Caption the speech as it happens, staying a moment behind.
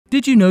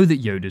Did you know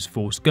that Yoda's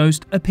Force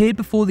ghost appeared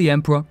before the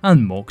Emperor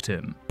and mocked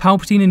him?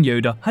 Palpatine and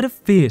Yoda had a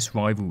fierce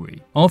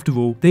rivalry. After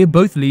all, they are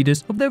both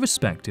leaders of their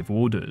respective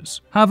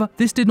orders. However,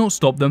 this did not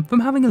stop them from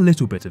having a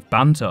little bit of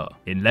banter.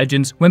 In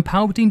Legends, when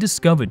Palpatine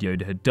discovered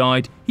Yoda had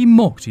died, he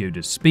mocked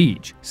Yoda's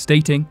speech,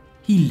 stating,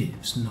 "He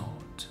lives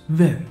not.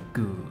 Very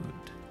good."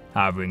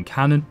 However, in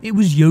canon, it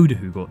was Yoda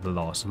who got the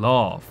last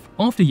laugh.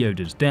 After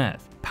Yoda's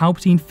death,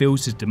 Palpatine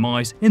feels his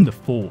demise in the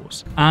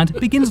Force and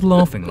begins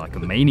laughing like a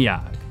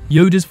maniac.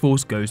 Yoda's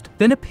Force ghost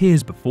then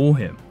appears before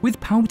him, with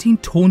Palpatine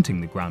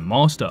taunting the Grand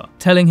Master,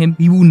 telling him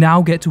he will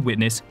now get to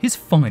witness his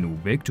final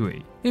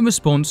victory. In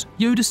response,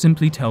 Yoda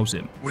simply tells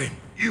him, "Win,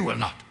 you will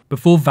not,"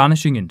 before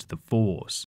vanishing into the Force.